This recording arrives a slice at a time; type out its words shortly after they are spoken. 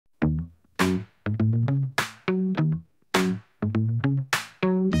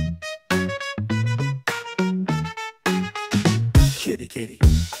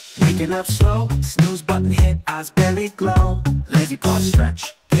waking up slow, snooze button hit, eyes barely glow. Lazy paw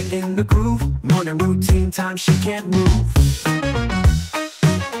stretch, get in the groove. Morning routine time, she can't move.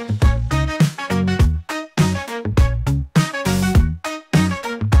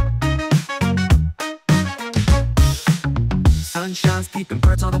 Sun shines, peeping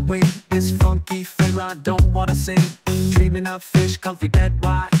birds on the wing. This funky flavor I don't wanna sing. Dreaming of fish, comfy bed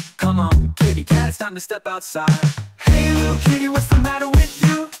wide. Come on, kitty cat, it's time to step outside. Hey little kitty, what's the matter with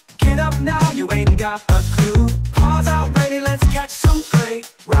you? Get up now, you ain't got a clue. Paws out ready, let's catch some prey.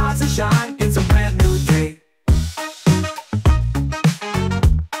 Rise and shine, it's a brand new day.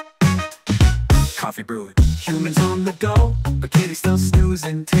 Coffee brewing, humans on the go, but kitty still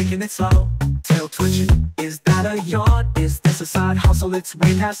snoozing, taking it slow. Tail twitching, is that a yawn? Is this a side hustle? It's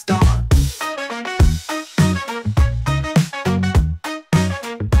way past dawn.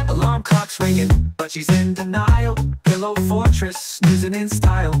 Alarm clock's ringing, but she's in denial. Pillow fortress, snoozing in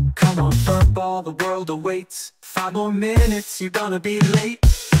style. Come on, furball, the world awaits. 5 more minutes, you're gonna be late.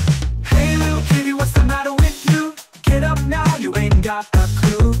 Hey little kitty, what's the matter with you? Get up now, you ain't got a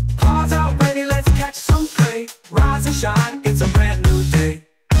clue. Paws out ready, let's catch some prey. Rise and shine, it's a brand new day.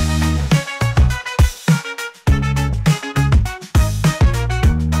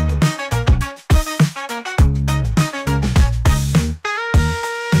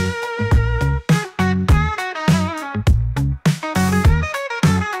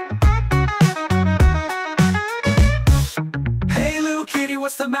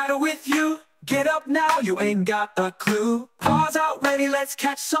 What's the matter with you? Get up now, you ain't got a clue. Paws out ready, let's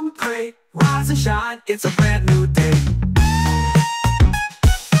catch some prey. Rise and shine, it's a brand new day.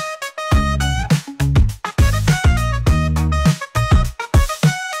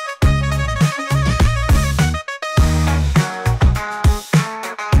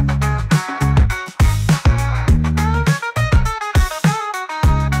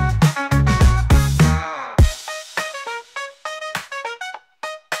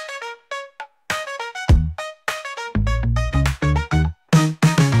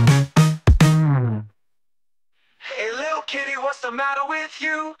 Kitty, what's the matter with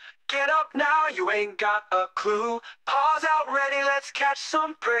you? Get up now, you ain't got a clue. Paws out ready, let's catch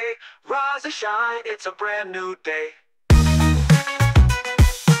some prey. Rise and shine, it's a brand new day.